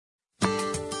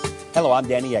Hello, I'm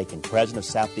Danny Aiken, President of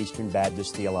Southeastern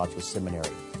Baptist Theological Seminary.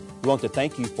 We want to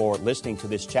thank you for listening to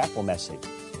this chapel message.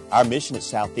 Our mission at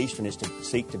Southeastern is to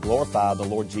seek to glorify the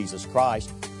Lord Jesus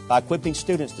Christ by equipping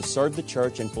students to serve the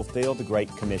church and fulfill the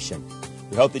Great Commission.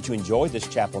 We hope that you enjoy this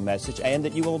chapel message and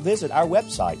that you will visit our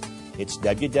website. It's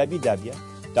www.sebts.edu.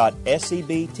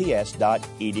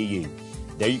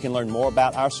 There you can learn more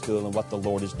about our school and what the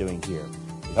Lord is doing here.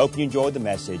 We hope you enjoyed the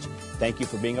message. Thank you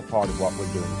for being a part of what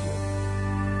we're doing here.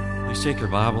 Please take your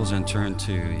Bibles and turn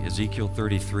to Ezekiel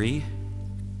 33.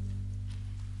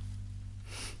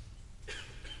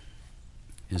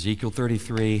 Ezekiel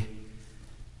 33,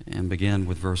 and begin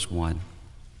with verse 1.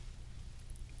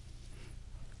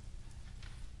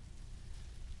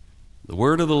 The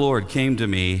word of the Lord came to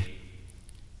me,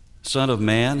 Son of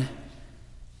man,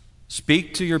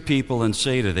 speak to your people and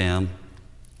say to them,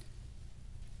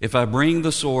 if I bring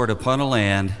the sword upon a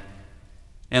land,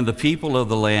 and the people of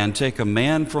the land take a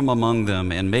man from among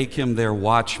them and make him their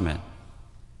watchman,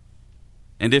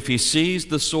 and if he sees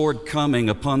the sword coming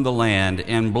upon the land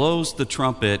and blows the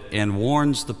trumpet and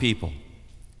warns the people,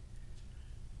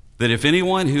 that if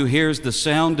anyone who hears the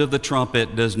sound of the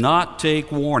trumpet does not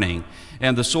take warning,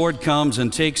 and the sword comes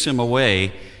and takes him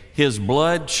away, his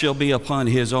blood shall be upon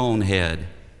his own head.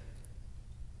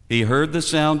 He heard the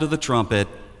sound of the trumpet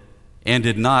and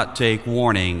did not take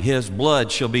warning, his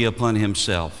blood shall be upon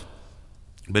himself.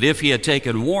 But if he had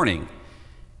taken warning,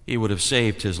 he would have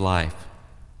saved his life.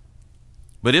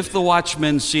 But if the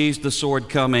watchman sees the sword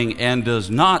coming and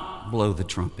does not blow the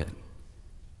trumpet,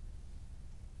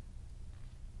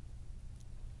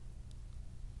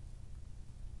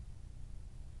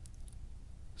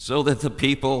 so that the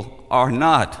people are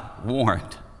not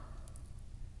warned,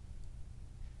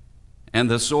 and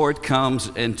the sword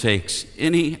comes and takes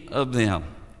any of them,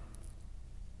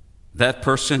 that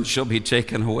person shall be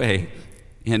taken away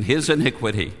in his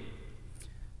iniquity,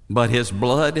 but his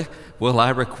blood will I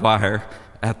require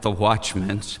at the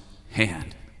watchman's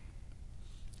hand.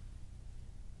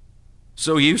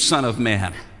 So you, son of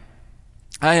man,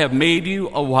 I have made you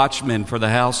a watchman for the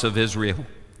house of Israel.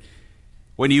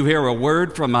 When you hear a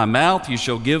word from my mouth, you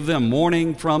shall give them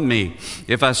warning from me.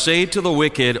 If I say to the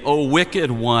wicked, O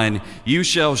wicked one, you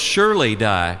shall surely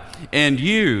die, and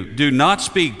you do not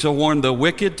speak to warn the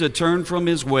wicked to turn from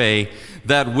his way,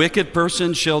 that wicked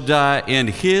person shall die in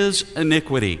his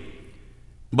iniquity,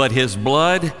 but his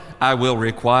blood I will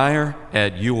require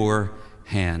at your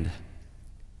hand.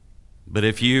 But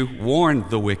if you warn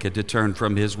the wicked to turn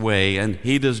from his way, and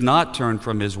he does not turn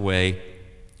from his way,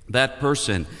 that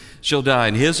person shall die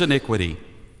in his iniquity,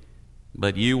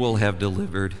 but you will have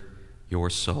delivered your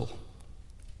soul.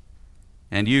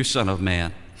 And you, son of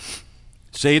man,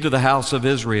 say to the house of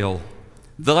Israel,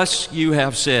 thus you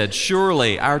have said,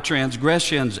 surely our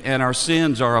transgressions and our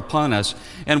sins are upon us,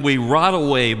 and we rot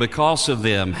away because of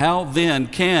them. How then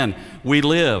can we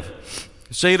live?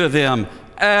 Say to them,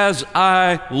 as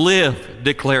I live,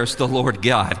 declares the Lord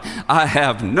God, I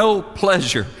have no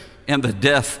pleasure in the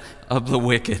death of the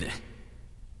wicked,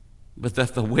 but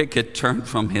that the wicked turn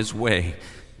from his way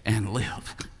and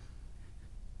live.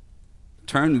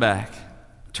 Turn back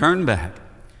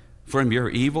from your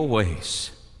evil ways.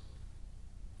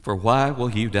 For why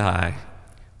will you die,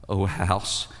 O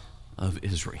house of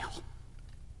Israel?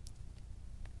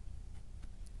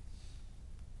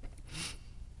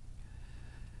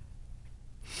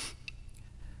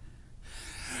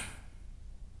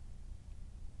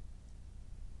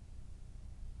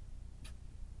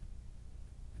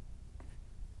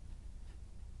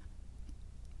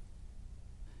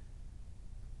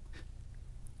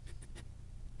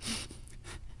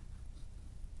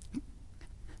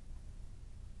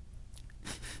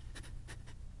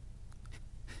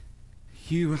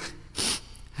 You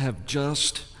have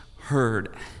just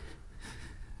heard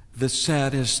the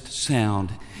saddest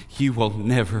sound you will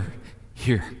never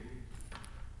hear.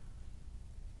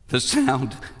 The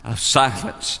sound of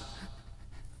silence.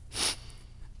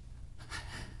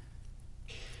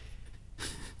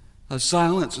 A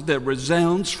silence that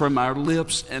resounds from our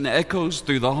lips and echoes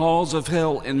through the halls of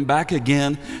hell and back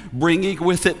again, bringing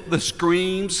with it the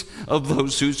screams of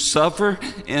those who suffer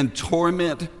in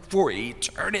torment for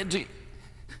eternity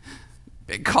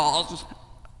because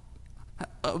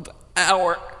of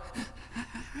our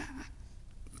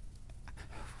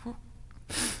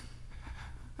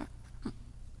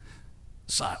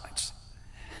silence.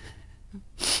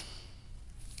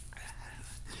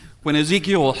 When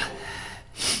Ezekiel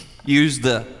used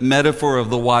the metaphor of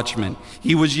the watchman,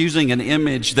 he was using an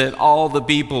image that all the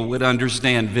people would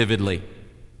understand vividly.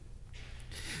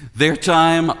 Their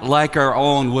time, like our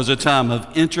own, was a time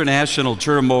of international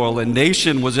turmoil, and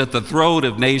nation was at the throat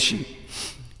of nation.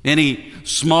 Any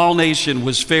small nation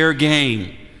was fair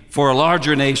game for a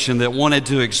larger nation that wanted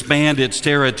to expand its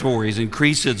territories,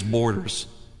 increase its borders.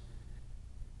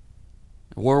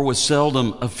 War was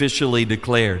seldom officially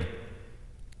declared,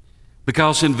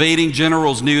 because invading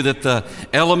generals knew that the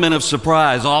element of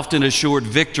surprise often assured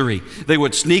victory. They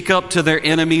would sneak up to their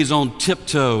enemies on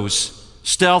tiptoes,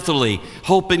 stealthily,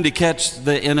 hoping to catch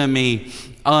the enemy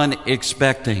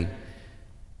unexpecting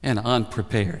and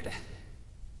unprepared.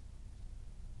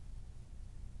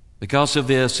 Because of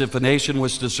this, if a nation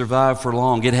was to survive for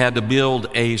long, it had to build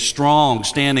a strong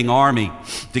standing army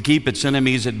to keep its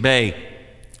enemies at bay.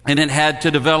 And it had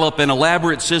to develop an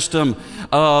elaborate system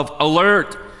of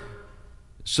alert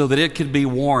so that it could be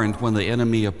warned when the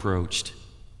enemy approached.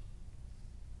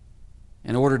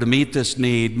 In order to meet this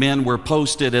need, men were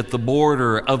posted at the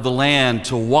border of the land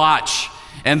to watch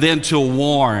and then to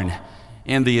warn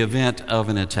in the event of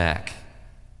an attack.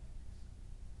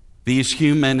 These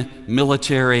human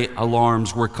military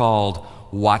alarms were called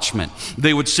watchmen.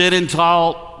 They would sit in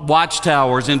tall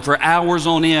watchtowers, and for hours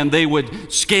on end, they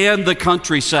would scan the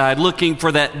countryside looking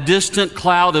for that distant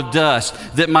cloud of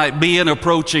dust that might be an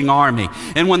approaching army.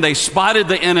 And when they spotted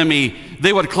the enemy,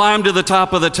 they would climb to the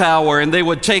top of the tower, and they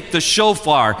would take the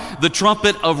shofar, the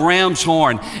trumpet of ram's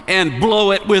horn, and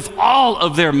blow it with all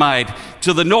of their might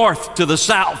to the north, to the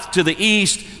south, to the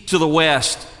east, to the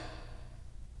west.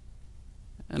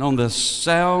 And on the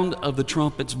sound of the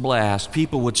trumpet's blast,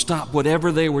 people would stop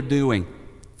whatever they were doing,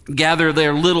 gather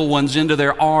their little ones into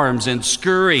their arms, and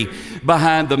scurry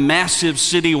behind the massive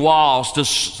city walls to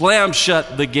slam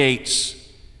shut the gates.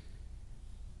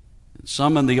 And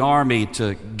summon the army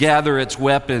to gather its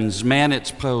weapons, man its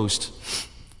post,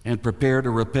 and prepare to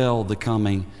repel the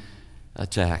coming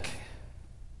attack.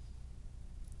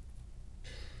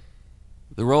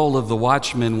 The role of the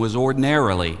watchman was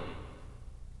ordinarily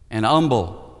an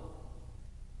humble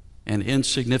and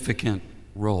insignificant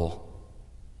role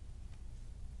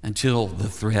until the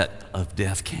threat of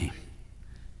death came.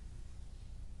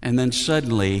 And then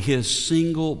suddenly his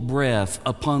single breath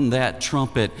upon that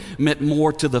trumpet meant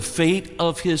more to the fate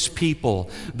of his people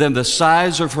than the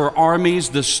size of her armies,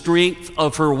 the strength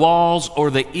of her walls, or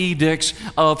the edicts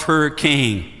of her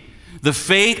king. The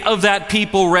fate of that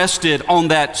people rested on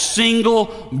that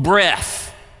single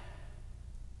breath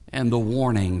and the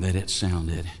warning that it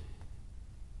sounded.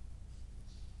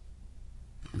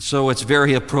 And so it's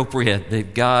very appropriate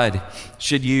that God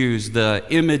should use the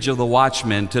image of the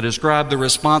watchman to describe the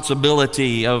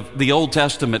responsibility of the Old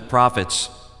Testament prophets.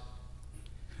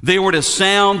 They were to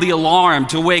sound the alarm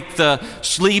to wake the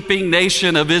sleeping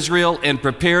nation of Israel and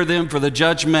prepare them for the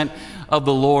judgment of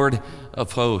the Lord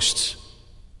of hosts.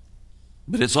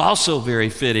 But it's also very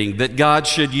fitting that God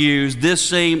should use this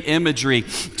same imagery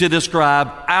to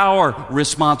describe our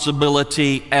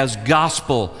responsibility as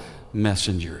gospel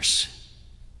messengers.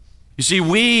 You see,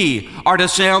 we are to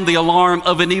sound the alarm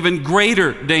of an even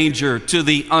greater danger to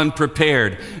the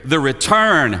unprepared, the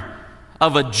return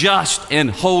of a just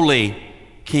and holy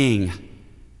King.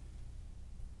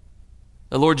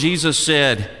 The Lord Jesus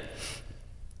said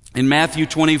in Matthew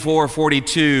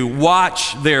 24:42,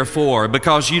 "Watch therefore,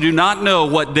 because you do not know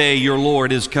what day your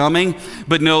Lord is coming.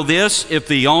 But know this, if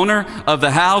the owner of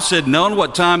the house had known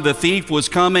what time the thief was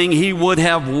coming, he would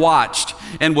have watched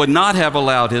and would not have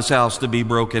allowed his house to be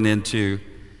broken into.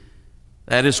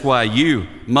 That is why you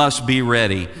must be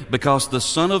ready, because the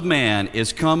Son of Man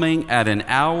is coming at an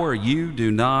hour you do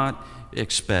not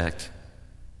expect."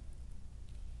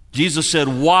 Jesus said,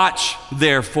 "Watch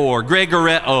therefore,"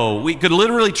 gregoreo. We could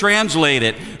literally translate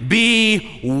it,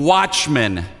 be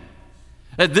watchmen.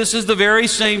 This is the very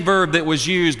same verb that was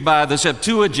used by the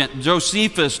Septuagint,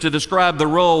 Josephus, to describe the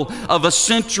role of a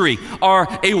sentry or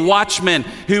a watchman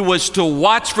who was to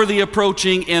watch for the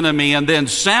approaching enemy and then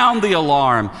sound the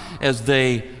alarm as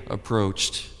they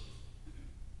approached.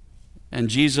 And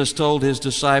Jesus told his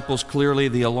disciples clearly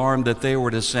the alarm that they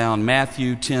were to sound.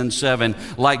 Matthew 10:7.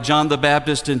 Like John the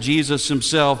Baptist and Jesus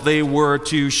himself, they were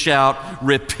to shout,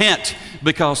 "Repent,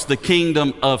 because the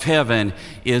kingdom of heaven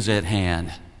is at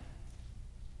hand."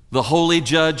 The holy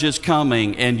judge is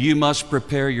coming, and you must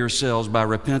prepare yourselves by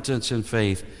repentance and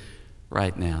faith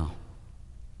right now.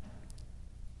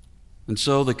 And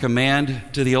so the command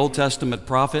to the Old Testament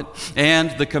prophet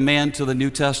and the command to the New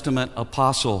Testament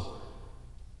apostle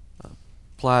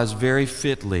applies very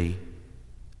fitly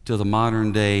to the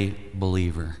modern day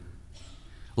believer.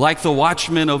 Like the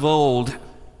watchmen of old,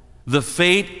 the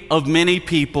fate of many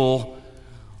people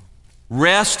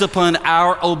rests upon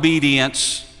our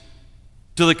obedience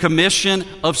to the commission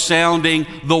of sounding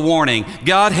the warning.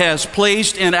 God has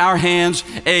placed in our hands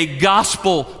a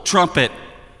gospel trumpet,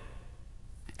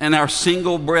 and our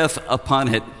single breath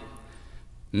upon it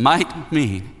might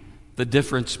mean the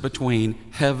difference between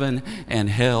heaven and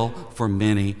hell for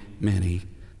many, many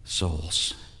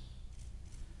souls.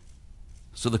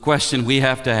 So the question we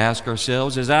have to ask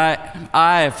ourselves is,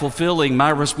 I fulfilling my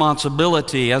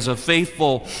responsibility as a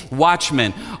faithful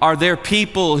watchman, are there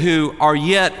people who are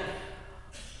yet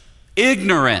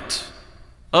ignorant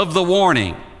of the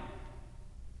warning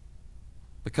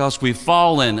because we've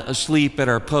fallen asleep at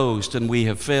our post and we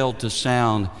have failed to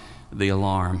sound the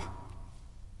alarm?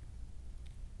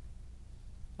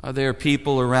 Are there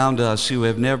people around us who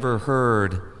have never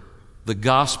heard the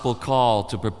gospel call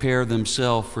to prepare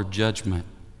themselves for judgment?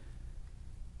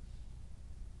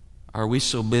 Are we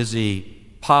so busy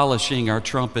polishing our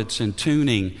trumpets and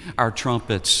tuning our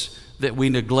trumpets that we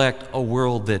neglect a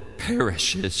world that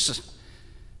perishes,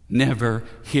 never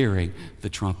hearing the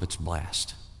trumpet's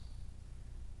blast?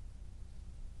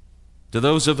 To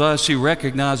those of us who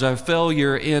recognize our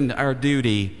failure in our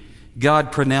duty,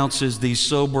 God pronounces these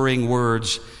sobering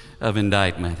words of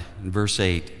indictment. In verse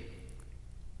 8,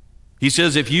 He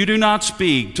says, if you do not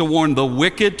speak to warn the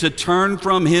wicked to turn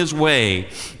from his way,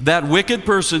 that wicked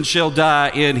person shall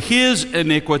die in his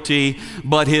iniquity,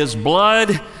 but his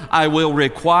blood I will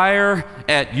require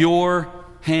at your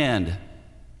hand.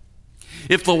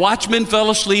 If the watchman fell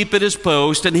asleep at his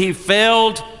post and he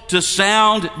failed to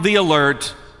sound the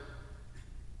alert,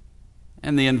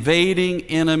 and the invading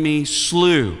enemy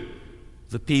slew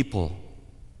the people,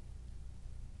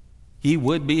 he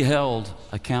would be held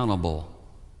accountable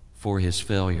for his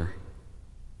failure.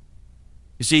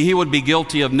 You see, he would be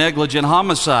guilty of negligent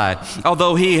homicide,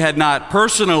 although he had not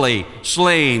personally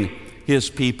slain his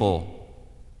people.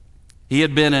 He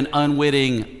had been an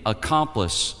unwitting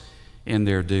accomplice in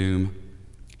their doom.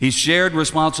 He shared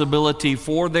responsibility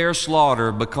for their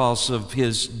slaughter because of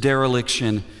his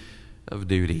dereliction of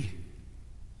duty.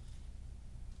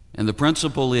 And the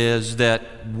principle is that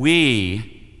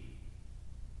we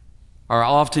are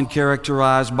often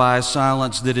characterized by a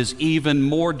silence that is even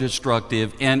more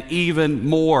destructive and even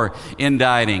more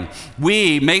indicting.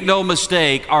 We, make no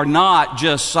mistake, are not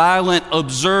just silent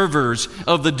observers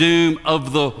of the doom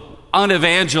of the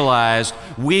unevangelized.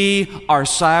 We are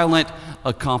silent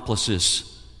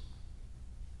accomplices.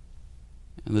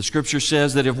 And the Scripture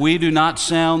says that if we do not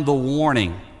sound the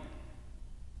warning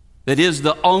that is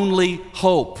the only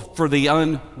hope for the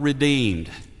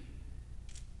unredeemed,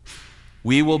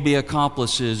 we will be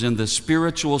accomplices in the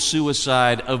spiritual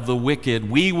suicide of the wicked.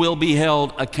 We will be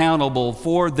held accountable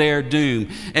for their doom,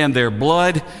 and their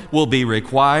blood will be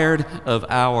required of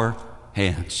our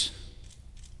hands.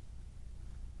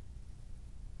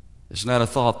 It's not a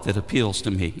thought that appeals to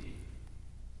me.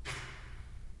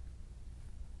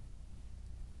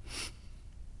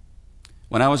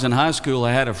 When I was in high school,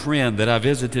 I had a friend that I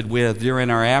visited with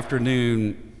during our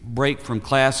afternoon break from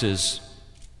classes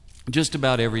just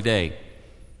about every day.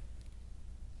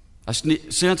 I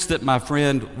sensed that my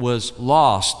friend was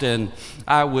lost, and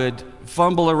I would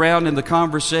fumble around in the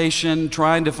conversation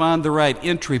trying to find the right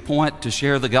entry point to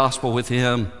share the gospel with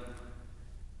him.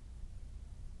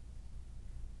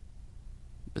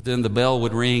 But then the bell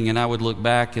would ring, and I would look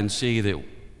back and see that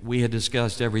we had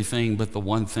discussed everything but the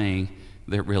one thing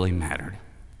that really mattered.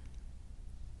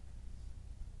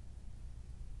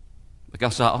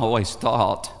 Because I always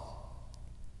thought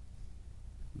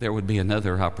there would be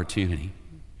another opportunity.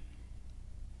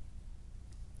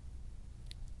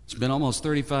 It's been almost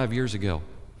 35 years ago,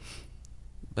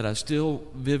 but I still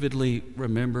vividly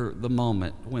remember the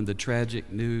moment when the tragic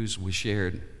news was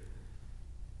shared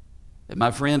that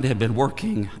my friend had been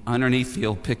working underneath the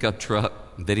old pickup truck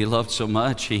that he loved so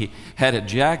much. He had it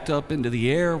jacked up into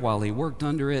the air while he worked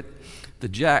under it. The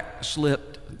jack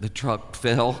slipped, the truck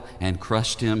fell and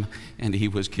crushed him, and he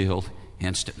was killed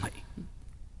instantly.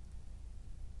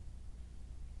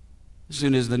 As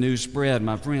soon as the news spread,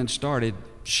 my friend started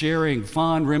sharing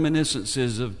fond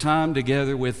reminiscences of time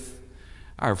together with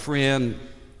our friend,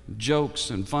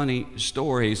 jokes and funny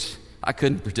stories. I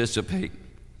couldn't participate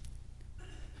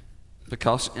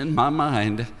because in my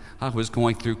mind, I was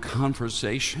going through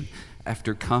conversation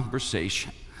after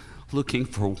conversation, looking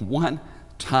for one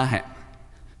time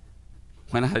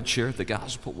when I had shared the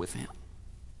gospel with him.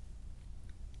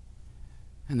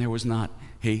 And there was not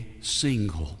a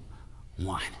single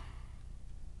one.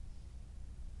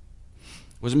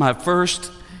 It was my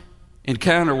first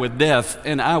encounter with death,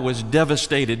 and I was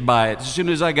devastated by it. As soon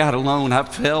as I got alone, I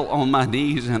fell on my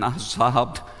knees and I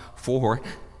sobbed for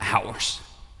hours.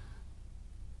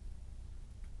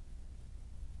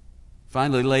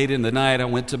 Finally, late in the night, I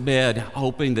went to bed,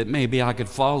 hoping that maybe I could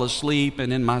fall asleep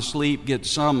and in my sleep get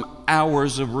some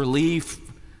hours of relief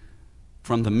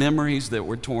from the memories that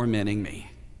were tormenting me.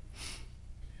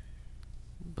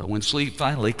 But when sleep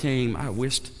finally came, I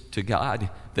wished to God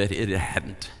that it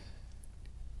hadn't.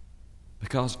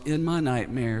 Because in my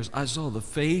nightmares, I saw the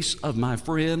face of my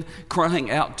friend crying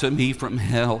out to me from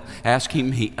hell, asking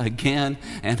me again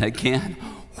and again,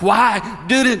 "Why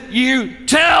didn't you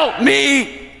tell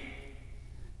me?"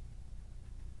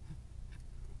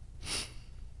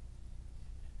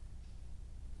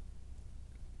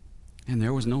 And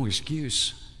there was no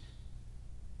excuse.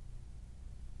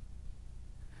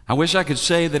 I wish I could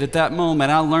say that at that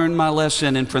moment I learned my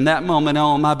lesson, and from that moment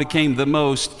on I became the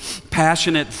most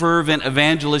passionate, fervent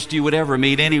evangelist you would ever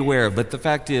meet anywhere. But the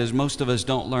fact is, most of us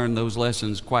don't learn those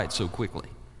lessons quite so quickly.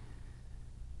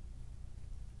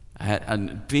 I had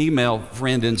a female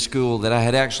friend in school that I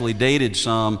had actually dated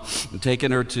some and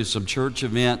taken her to some church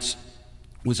events.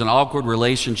 It was an awkward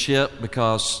relationship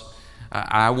because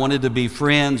I wanted to be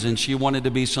friends and she wanted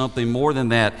to be something more than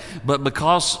that. But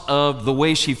because of the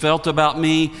way she felt about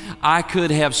me, I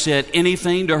could have said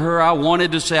anything to her I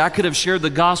wanted to say. I could have shared the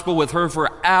gospel with her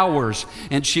for hours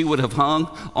and she would have hung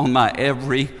on my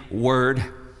every word.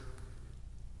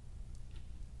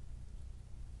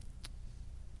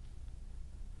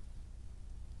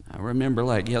 I remember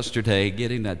like yesterday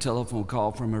getting that telephone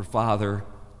call from her father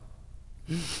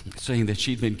saying that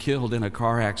she'd been killed in a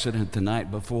car accident the night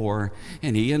before,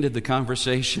 and he ended the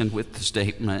conversation with the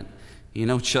statement, "You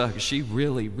know, Chuck, she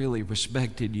really, really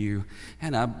respected you,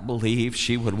 and I believe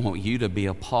she would want you to be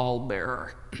a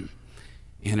pallbearer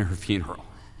in her funeral."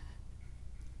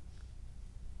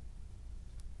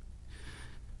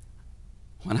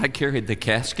 When I carried the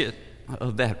casket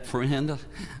of that friend,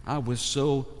 I was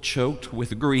so choked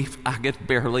with grief I could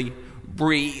barely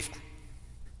breathe.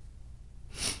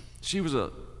 She was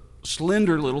a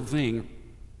slender little thing.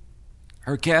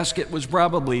 Her casket was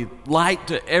probably light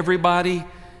to everybody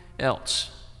else,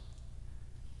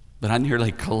 but I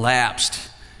nearly collapsed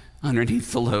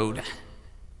underneath the load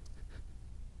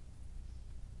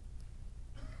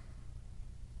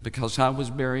because I was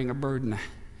bearing a burden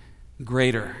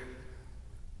greater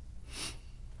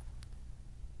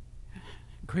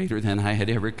than I had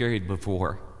ever carried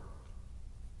before,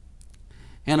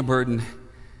 and a burden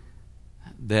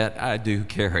that I do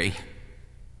carry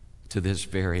to this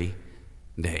very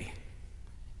day.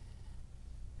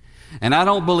 And I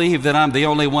don't believe that I'm the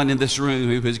only one in this room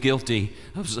who is guilty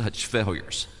of such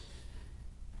failures.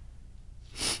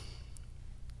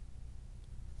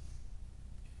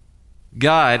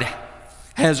 God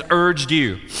has urged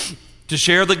you to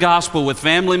share the gospel with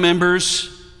family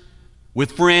members,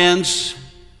 with friends,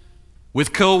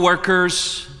 with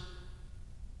co-workers,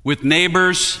 with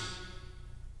neighbors.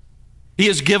 He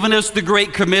has given us the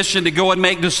Great Commission to go and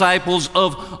make disciples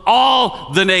of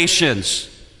all the nations.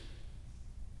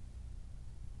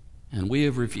 And we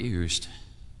have refused.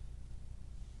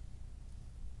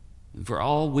 And for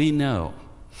all we know,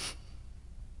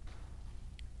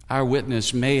 our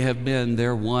witness may have been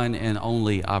their one and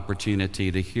only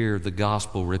opportunity to hear the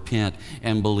gospel, repent,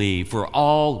 and believe. For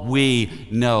all we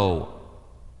know,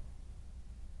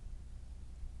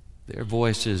 their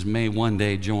voices may one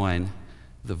day join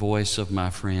the voice of my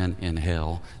friend in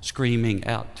hell, screaming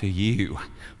out to you,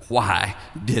 "Why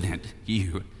didn't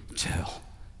you tell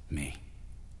me?"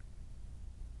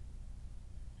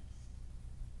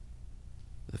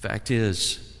 The fact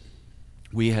is,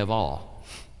 we have all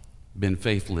been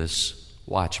faithless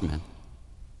watchmen.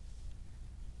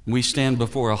 We stand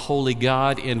before a holy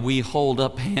God and we hold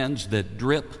up hands that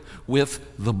drip with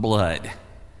the blood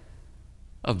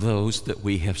of those that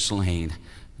we have slain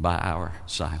by our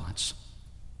silence.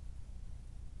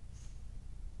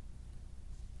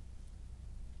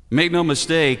 Make no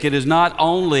mistake, it is not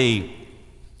only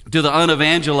to the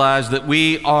unevangelized that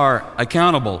we are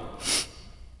accountable.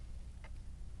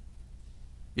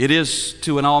 It is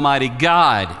to an almighty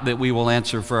God that we will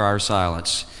answer for our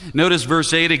silence. Notice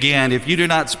verse 8 again. "If you do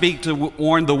not speak to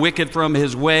warn the wicked from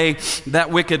his way,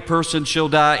 that wicked person shall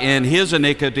die in his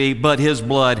iniquity, but his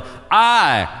blood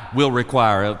I will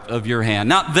require of your hand."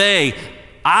 Not they,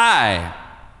 I.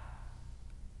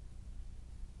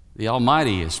 The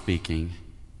Almighty is speaking.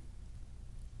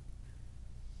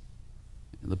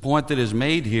 The point that is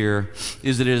made here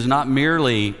is that it is not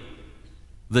merely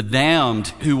the damned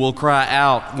who will cry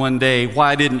out one day,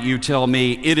 "Why didn't you tell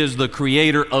me?" It is the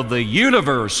creator of the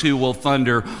universe who will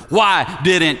thunder, "Why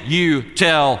didn't you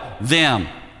tell them?"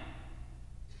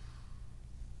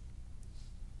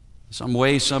 Some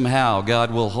way, somehow,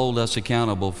 God will hold us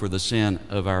accountable for the sin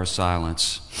of our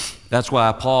silence. That's why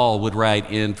Paul would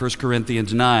write in 1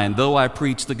 Corinthians 9, though I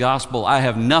preach the gospel, I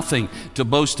have nothing to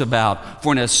boast about,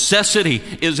 for necessity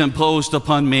is imposed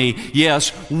upon me.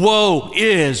 Yes, woe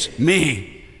is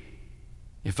me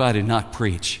if I do not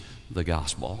preach the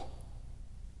gospel.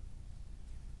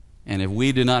 And if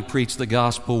we do not preach the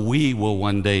gospel, we will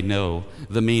one day know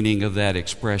the meaning of that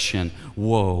expression,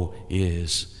 woe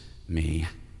is me.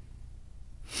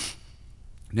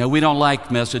 Now, we don't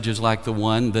like messages like the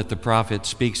one that the prophet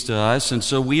speaks to us, and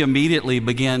so we immediately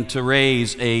begin to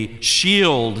raise a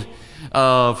shield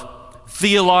of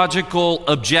theological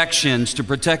objections to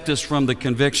protect us from the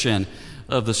conviction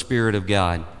of the Spirit of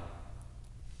God.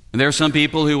 And there are some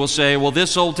people who will say, well,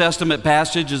 this Old Testament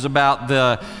passage is about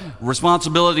the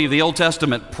responsibility of the Old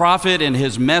Testament prophet and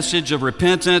his message of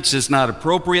repentance. It's not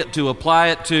appropriate to apply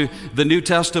it to the New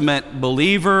Testament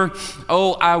believer.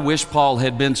 Oh, I wish Paul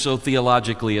had been so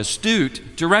theologically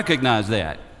astute to recognize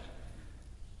that.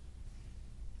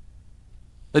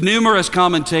 Numerous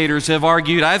commentators have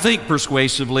argued, I think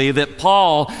persuasively, that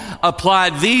Paul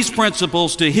applied these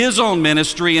principles to his own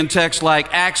ministry in texts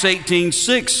like Acts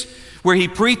 18:6, where he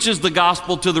preaches the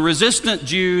gospel to the resistant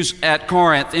Jews at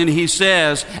Corinth, and he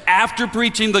says, after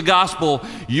preaching the gospel,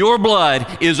 your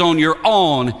blood is on your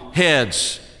own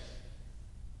heads.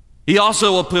 He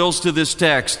also appeals to this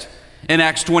text in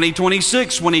Acts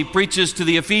 20:26 when he preaches to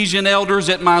the Ephesian elders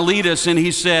at Miletus, and he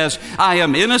says, I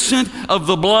am innocent of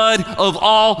the blood of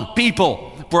all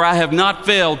people, for I have not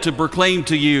failed to proclaim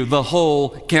to you the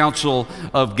whole counsel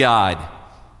of God.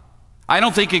 I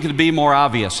don't think it could be more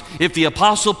obvious. If the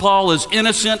Apostle Paul is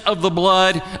innocent of the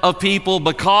blood of people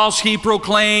because he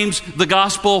proclaims the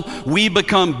gospel, we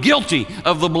become guilty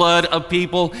of the blood of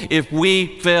people if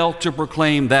we fail to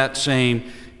proclaim that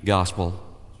same gospel.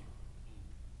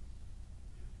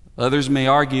 Others may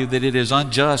argue that it is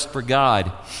unjust for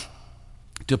God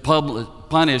to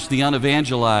punish the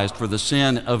unevangelized for the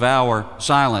sin of our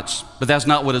silence, but that's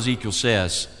not what Ezekiel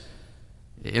says.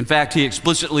 In fact, he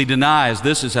explicitly denies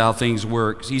this is how things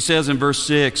work. He says in verse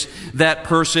 6, that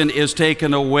person is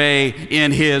taken away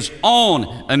in his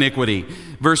own iniquity.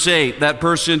 Verse 8, that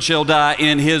person shall die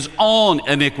in his own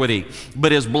iniquity,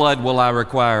 but his blood will I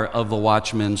require of the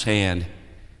watchman's hand.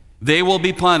 They will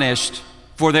be punished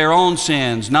for their own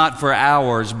sins, not for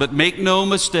ours. But make no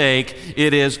mistake,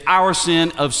 it is our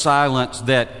sin of silence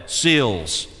that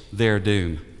seals their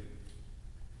doom.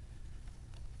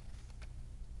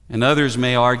 And others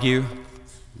may argue,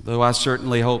 though I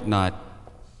certainly hope not,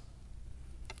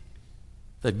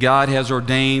 that God has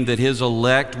ordained that His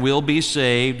elect will be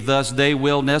saved, thus they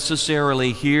will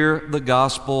necessarily hear the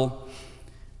gospel,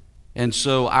 and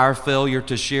so our failure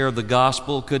to share the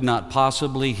gospel could not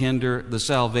possibly hinder the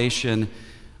salvation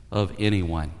of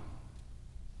anyone.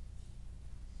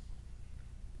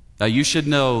 Now, you should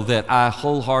know that I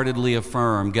wholeheartedly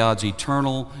affirm God's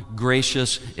eternal,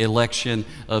 gracious election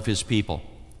of His people.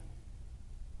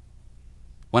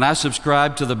 When I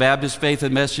subscribed to the Baptist Faith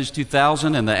and Message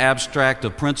 2000 and the abstract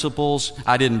of principles,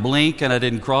 I didn't blink and I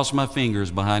didn't cross my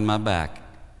fingers behind my back.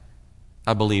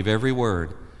 I believe every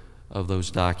word of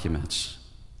those documents.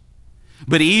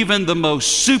 But even the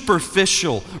most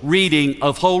superficial reading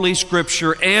of Holy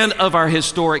Scripture and of our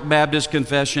historic Baptist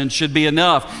confession should be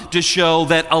enough to show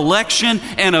that election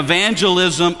and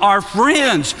evangelism are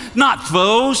friends, not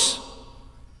foes.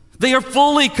 They are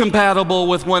fully compatible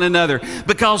with one another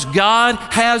because God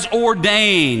has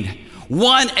ordained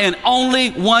one and only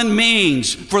one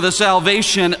means for the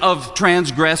salvation of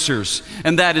transgressors,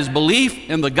 and that is belief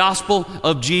in the gospel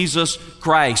of Jesus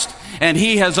Christ. And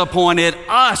He has appointed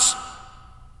us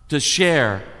to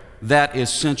share that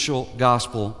essential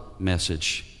gospel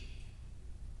message.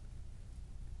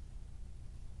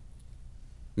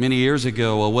 Many years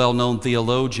ago, a well-known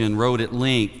theologian wrote at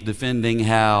length defending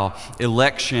how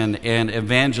election and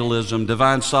evangelism,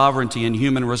 divine sovereignty and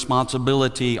human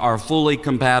responsibility are fully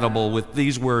compatible with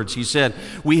these words. He said,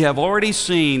 "We have already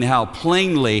seen how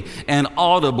plainly and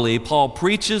audibly Paul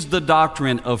preaches the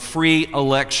doctrine of free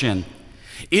election.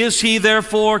 Is he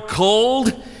therefore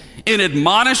cold in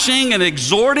admonishing and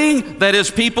exhorting, that is,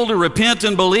 people to repent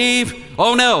and believe?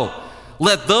 Oh no.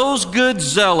 Let those good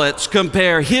zealots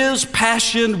compare his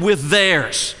passion with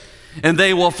theirs, and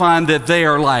they will find that they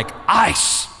are like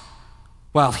ice,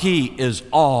 while he is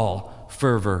all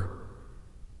fervor."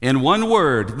 In one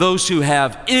word, those who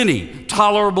have any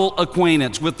tolerable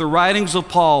acquaintance with the writings of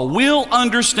Paul will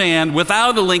understand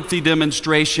without a lengthy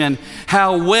demonstration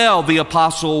how well the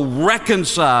apostle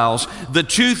reconciles the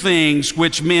two things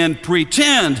which men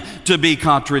pretend to be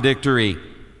contradictory.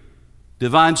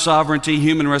 divine sovereignty,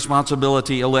 human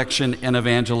responsibility, election, and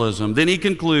evangelism. Then he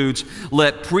concludes,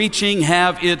 let preaching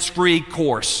have its free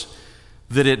course,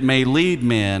 that it may lead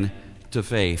men to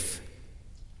faith.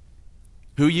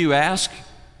 Who, you ask,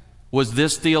 was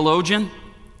this theologian?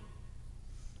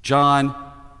 John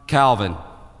Calvin.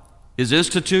 His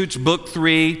Institutes, Book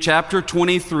 3, Chapter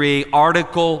 23,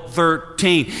 Article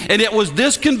 13. And it was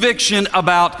this conviction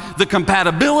about the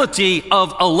compatibility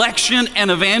of election and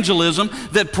evangelism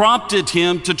that prompted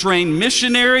him to train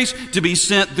missionaries to be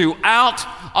sent throughout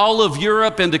all of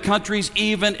Europe and to countries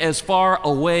even as far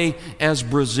away as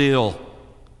Brazil.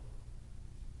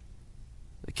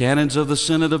 The Canons of the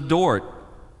Synod of Dort,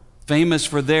 famous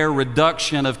for their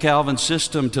reduction of Calvin's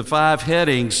system to 5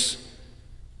 headings,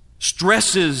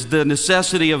 stresses the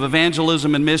necessity of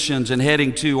evangelism and missions in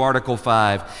heading 2, Article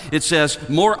 5. It says,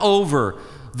 moreover,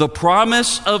 the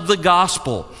promise of the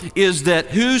gospel is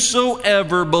that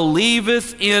whosoever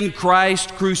believeth in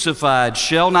Christ crucified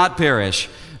shall not perish,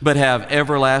 but have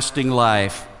everlasting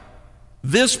life.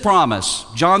 This promise,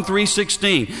 John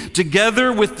 3:16,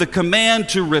 together with the command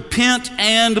to repent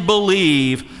and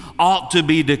believe, ought to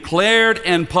be declared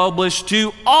and published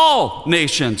to all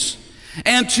nations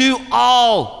and to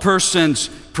all persons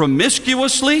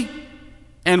promiscuously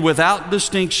and without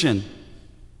distinction,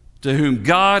 to whom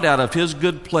God out of his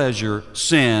good pleasure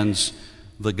sends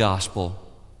the gospel.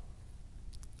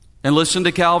 And listen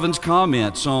to Calvin's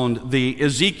comments on the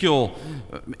Ezekiel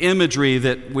imagery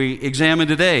that we examined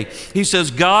today. He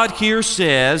says, God here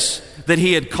says that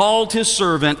he had called his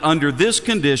servant under this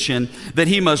condition, that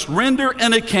he must render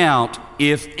an account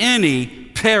if any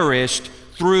perished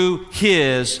through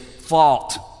his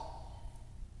fault.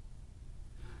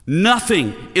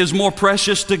 Nothing is more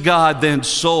precious to God than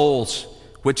souls,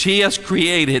 which he has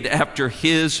created after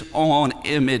his own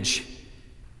image,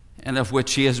 and of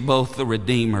which he is both the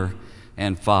Redeemer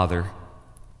and Father.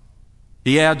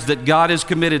 He adds that God has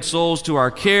committed souls to our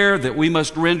care, that we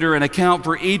must render an account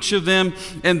for each of them.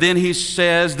 And then he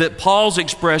says that Paul's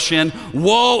expression,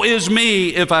 woe is me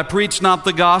if I preach not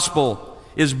the gospel,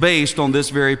 is based on this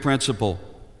very principle.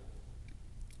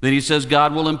 Then he says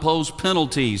God will impose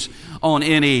penalties on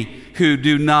any who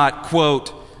do not,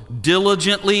 quote,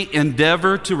 diligently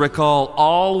endeavor to recall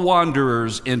all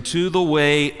wanderers into the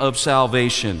way of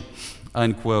salvation,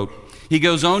 unquote. He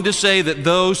goes on to say that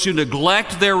those who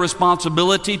neglect their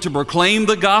responsibility to proclaim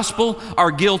the gospel are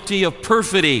guilty of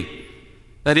perfidy,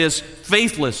 that is,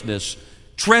 faithlessness,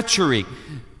 treachery,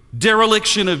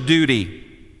 dereliction of duty.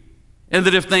 And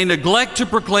that if they neglect to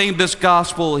proclaim this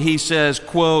gospel, he says,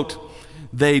 quote,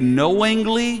 they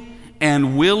knowingly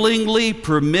and willingly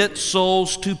permit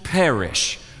souls to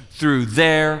perish through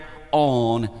their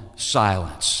own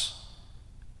silence,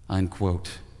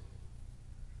 unquote.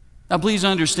 Now, please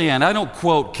understand, I don't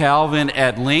quote Calvin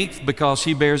at length because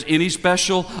he bears any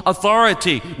special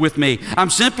authority with me. I'm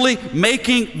simply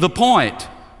making the point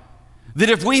that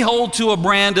if we hold to a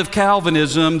brand of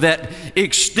Calvinism that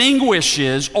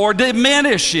extinguishes or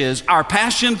diminishes our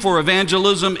passion for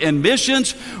evangelism and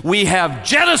missions, we have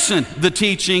jettisoned the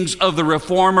teachings of the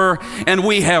Reformer and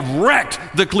we have wrecked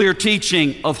the clear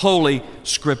teaching of Holy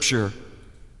Scripture.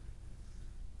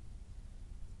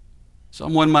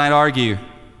 Someone might argue,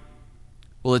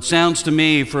 well, it sounds to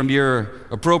me from your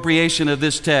appropriation of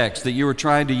this text that you were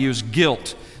trying to use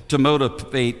guilt to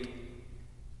motivate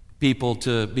people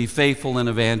to be faithful in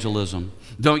evangelism.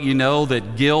 Don't you know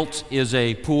that guilt is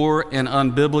a poor and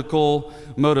unbiblical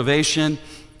motivation?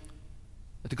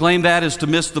 To claim that is to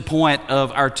miss the point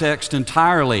of our text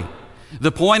entirely.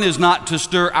 The point is not to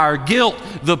stir our guilt.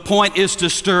 The point is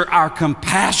to stir our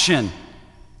compassion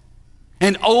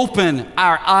and open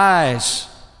our eyes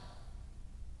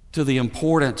to the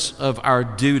importance of our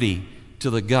duty to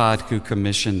the God who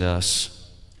commissioned us.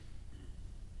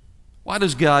 Why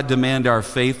does God demand our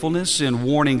faithfulness in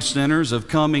warning sinners of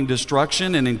coming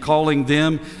destruction and in calling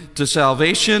them to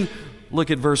salvation? Look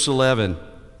at verse 11.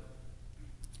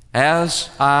 As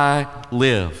I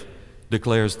live,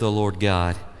 declares the Lord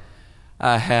God,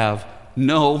 I have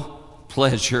no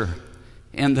pleasure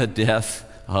in the death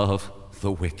of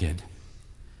the wicked,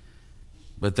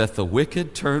 but that the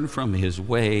wicked turn from his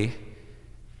way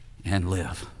and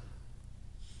live.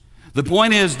 The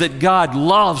point is that God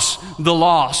loves the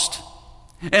lost.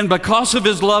 And because of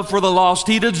his love for the lost,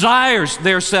 he desires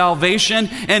their salvation,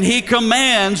 and he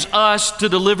commands us to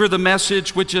deliver the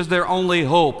message which is their only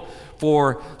hope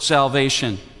for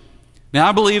salvation. Now,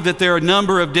 I believe that there are a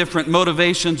number of different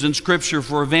motivations in Scripture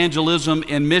for evangelism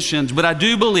and missions, but I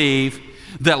do believe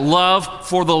that love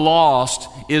for the lost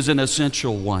is an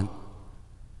essential one.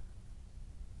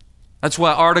 That's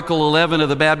why Article 11 of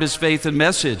the Baptist Faith and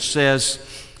Message says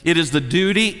It is the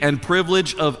duty and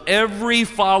privilege of every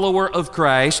follower of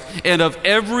Christ and of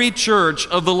every church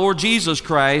of the Lord Jesus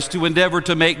Christ to endeavor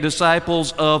to make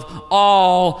disciples of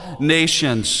all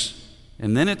nations.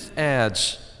 And then it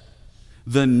adds,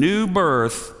 the new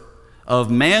birth of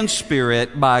man's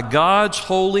spirit by God's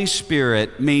Holy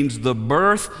Spirit means the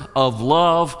birth of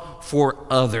love for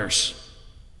others.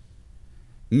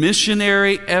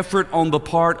 Missionary effort on the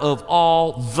part of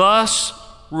all thus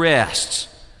rests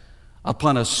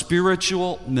upon a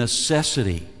spiritual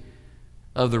necessity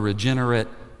of the regenerate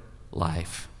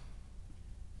life.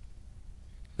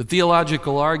 The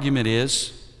theological argument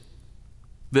is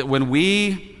that when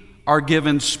we are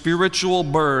given spiritual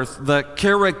birth, the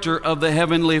character of the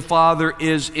Heavenly Father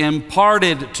is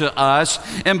imparted to us,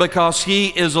 and because He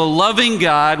is a loving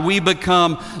God, we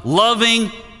become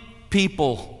loving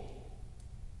people.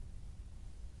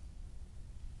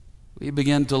 We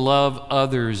begin to love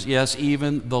others, yes,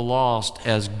 even the lost,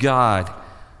 as God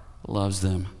loves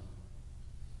them.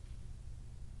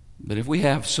 But if we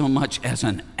have so much as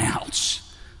an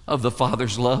ounce of the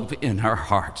Father's love in our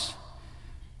hearts,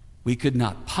 we could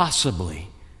not possibly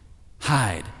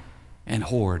hide and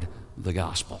hoard the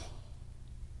gospel.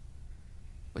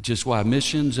 Which is why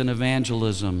missions and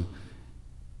evangelism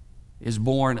is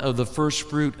born of the first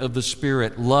fruit of the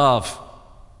Spirit, love.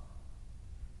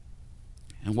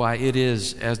 And why it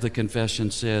is, as the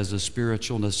confession says, a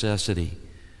spiritual necessity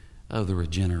of the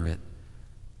regenerate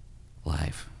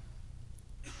life.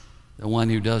 The one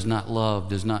who does not love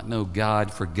does not know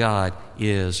God, for God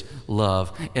is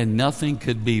love. And nothing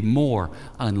could be more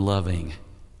unloving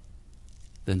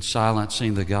than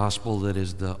silencing the gospel that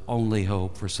is the only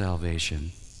hope for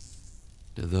salvation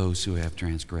to those who have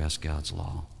transgressed God's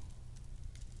law.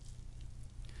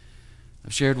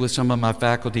 I've shared with some of my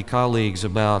faculty colleagues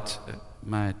about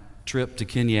my trip to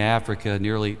Kenya, Africa,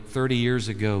 nearly 30 years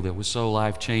ago that was so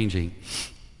life-changing.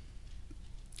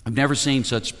 I've never seen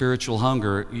such spiritual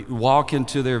hunger. You walk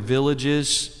into their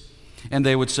villages and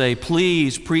they would say,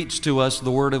 please preach to us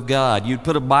the Word of God. You'd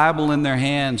put a Bible in their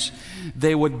hands.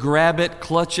 They would grab it,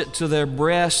 clutch it to their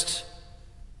breast,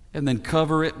 and then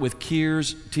cover it with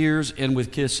tears and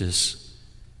with kisses.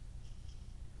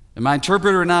 And my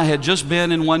interpreter and I had just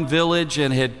been in one village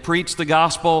and had preached the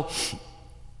gospel,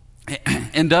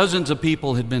 and dozens of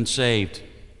people had been saved,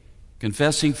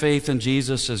 confessing faith in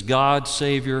Jesus as God,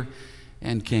 Savior,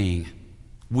 and King.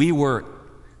 We were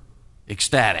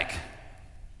ecstatic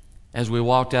as we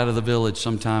walked out of the village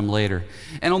sometime later.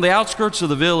 And on the outskirts of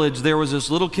the village, there was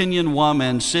this little Kenyan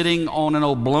woman sitting on an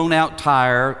old blown-out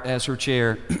tire as her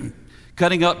chair,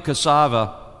 cutting up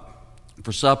cassava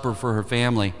for supper for her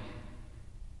family.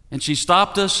 And she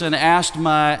stopped us and asked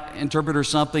my interpreter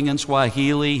something in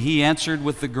Swahili. He answered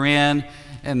with a grin,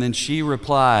 and then she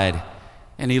replied,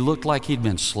 and he looked like he'd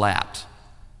been slapped.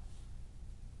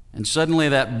 And suddenly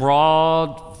that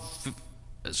broad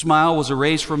smile was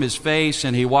erased from his face,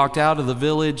 and he walked out of the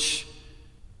village,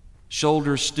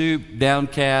 shoulders stooped,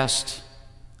 downcast,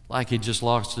 like he'd just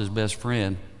lost his best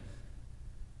friend.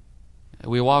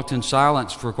 We walked in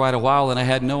silence for quite a while, and I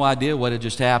had no idea what had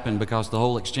just happened because the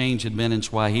whole exchange had been in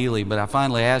Swahili. But I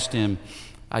finally asked him,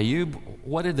 Ayub,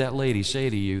 what did that lady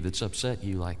say to you that's upset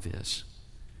you like this?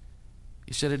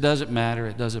 He said, it doesn't matter,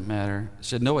 it doesn't matter. I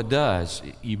said, no, it does.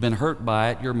 You've been hurt by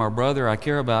it. You're my brother. I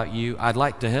care about you. I'd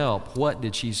like to help. What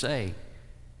did she say?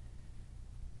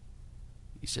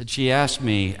 He said, she asked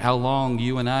me how long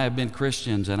you and I have been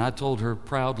Christians, and I told her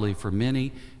proudly for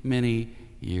many, many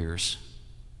years.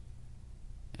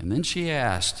 And then she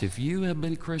asked, if you have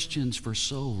been Christians for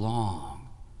so long,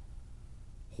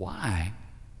 why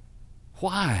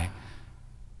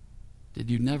did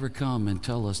you never come and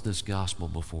tell us this gospel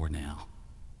before now?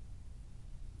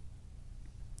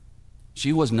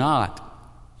 She was not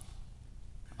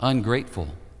ungrateful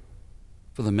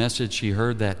for the message she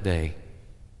heard that day.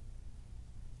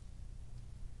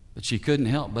 But she couldn't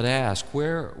help but ask,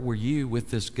 where were you with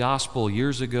this gospel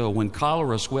years ago when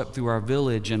cholera swept through our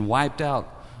village and wiped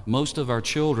out most of our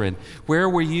children? Where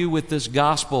were you with this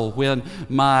gospel when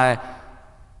my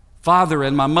father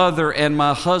and my mother and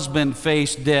my husband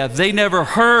faced death? They never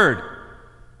heard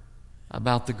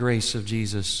about the grace of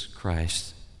Jesus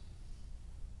Christ.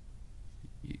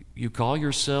 You call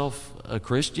yourself a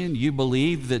Christian? You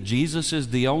believe that Jesus is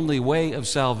the only way of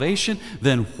salvation?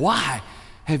 Then why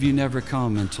have you never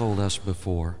come and told us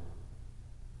before?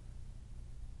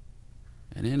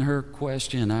 And in her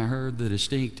question, I heard the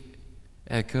distinct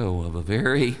echo of a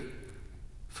very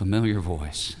familiar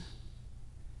voice.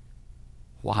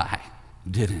 Why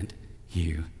didn't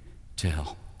you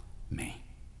tell me?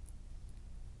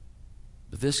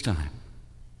 But this time,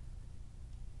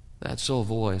 that sole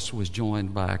voice was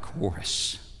joined by a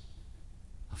chorus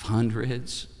of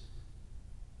hundreds,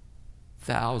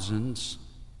 thousands,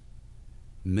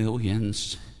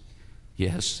 millions,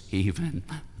 yes, even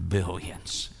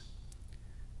billions,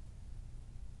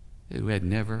 who had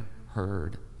never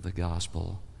heard the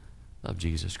gospel of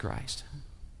Jesus Christ.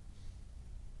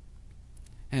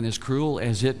 And as cruel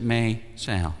as it may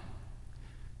sound,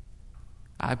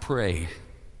 I pray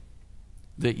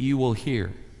that you will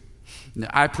hear.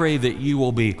 I pray that you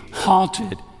will be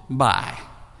haunted by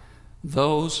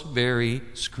those very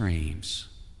screams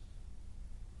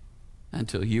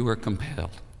until you are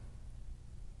compelled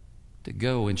to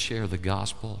go and share the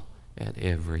gospel at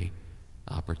every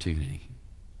opportunity.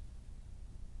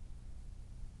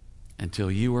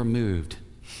 Until you are moved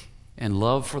in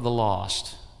love for the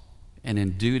lost and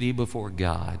in duty before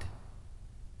God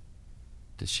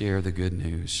to share the good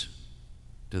news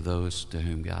to those to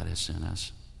whom God has sent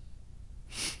us.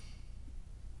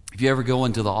 If you ever go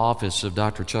into the office of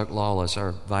Dr. Chuck Lawless,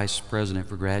 our Vice President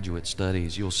for Graduate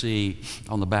Studies, you'll see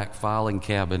on the back filing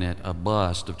cabinet a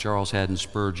bust of Charles Haddon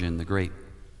Spurgeon, the great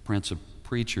Prince of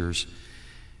Preachers.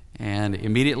 And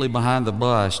immediately behind the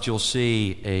bust, you'll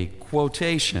see a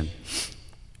quotation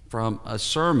from a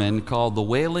sermon called The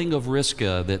Wailing of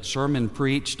Risca that Sermon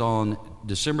preached on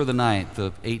December the 9th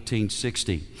of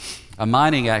 1860. A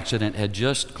mining accident had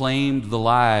just claimed the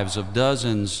lives of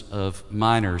dozens of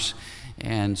miners,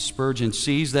 and Spurgeon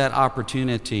seized that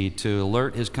opportunity to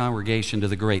alert his congregation to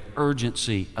the great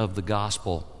urgency of the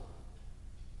gospel.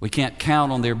 We can't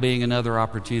count on there being another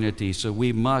opportunity, so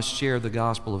we must share the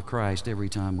gospel of Christ every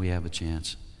time we have a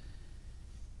chance.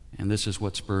 And this is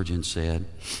what Spurgeon said.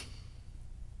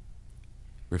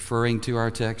 Referring to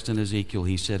our text in Ezekiel,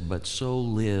 he said, "But so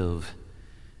live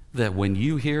that when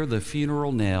you hear the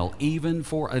funeral knell, even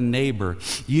for a neighbor,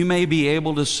 you may be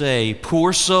able to say,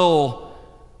 'Poor soul,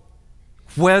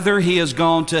 whether he has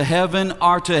gone to heaven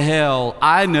or to hell,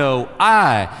 I know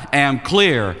I am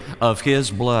clear of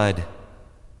his blood.'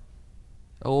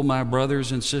 Oh, my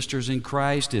brothers and sisters in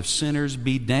Christ, if sinners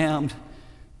be damned,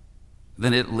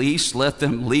 then at least let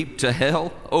them leap to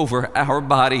hell over our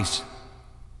bodies.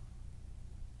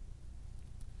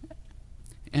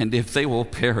 And if they will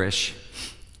perish,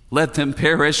 let them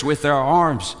perish with their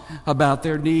arms about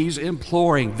their knees,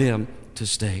 imploring them to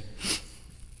stay.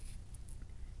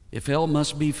 If hell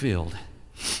must be filled,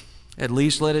 at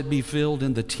least let it be filled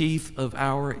in the teeth of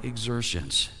our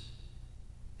exertions.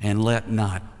 And let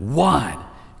not one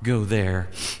go there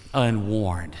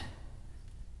unwarned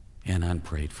and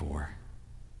unprayed for."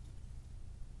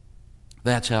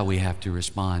 That's how we have to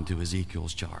respond to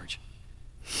Ezekiel's charge.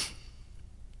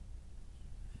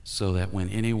 So that when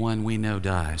anyone we know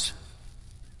dies,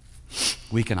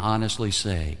 we can honestly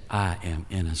say, "I am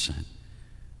innocent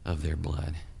of their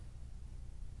blood."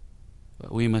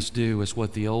 What we must do is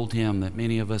what the old hymn that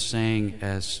many of us sang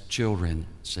as children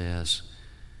says: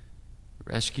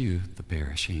 rescue the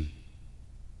perishing,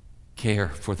 care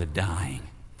for the dying,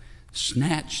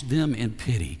 snatch them in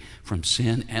pity from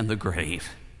sin and the grave,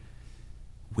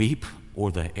 weep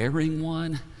o'er the erring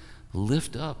one,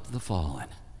 lift up the fallen.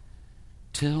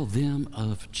 Tell them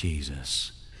of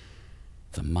Jesus,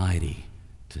 the mighty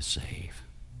to save.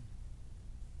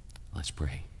 Let's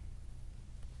pray.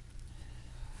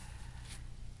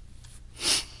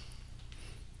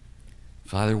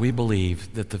 Father, we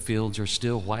believe that the fields are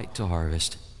still white to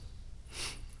harvest.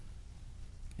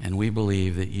 And we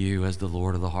believe that you, as the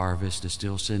Lord of the harvest, is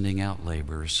still sending out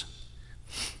laborers.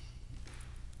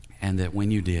 And that when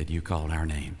you did, you called our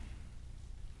name.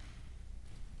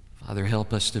 Father,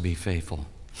 help us to be faithful,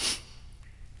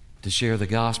 to share the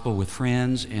gospel with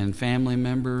friends and family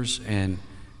members and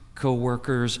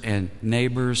co-workers and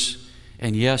neighbors,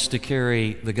 and yes, to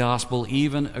carry the gospel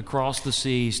even across the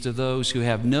seas to those who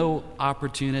have no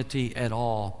opportunity at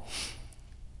all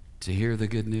to hear the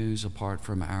good news apart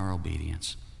from our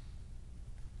obedience.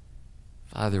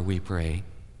 Father, we pray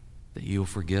that you'll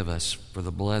forgive us for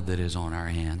the blood that is on our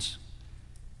hands.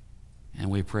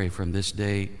 And we pray from this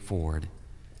day forward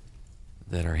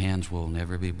that our hands will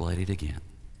never be bloodied again.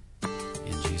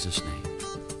 In Jesus' name,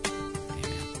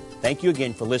 amen. Thank you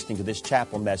again for listening to this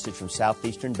chapel message from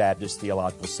Southeastern Baptist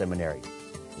Theological Seminary.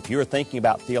 If you are thinking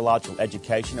about theological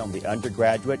education on the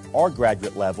undergraduate or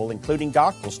graduate level, including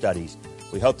doctoral studies,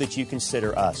 we hope that you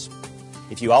consider us.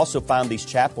 If you also find these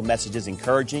chapel messages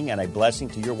encouraging and a blessing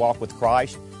to your walk with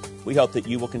Christ, we hope that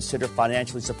you will consider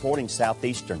financially supporting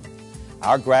Southeastern.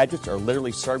 Our graduates are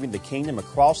literally serving the kingdom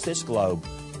across this globe,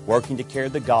 working to carry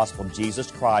the gospel of Jesus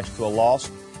Christ to a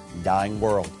lost and dying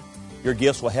world. Your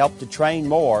gifts will help to train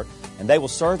more, and they will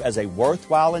serve as a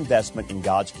worthwhile investment in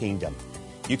God's kingdom.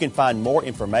 You can find more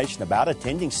information about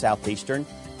attending Southeastern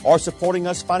or supporting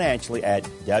us financially at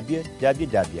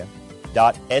www.sebts.edu.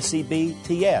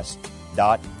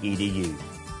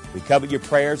 We covet your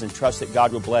prayers and trust that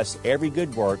God will bless every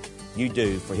good work you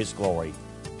do for His glory.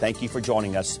 Thank you for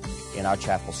joining us in our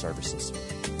chapel services.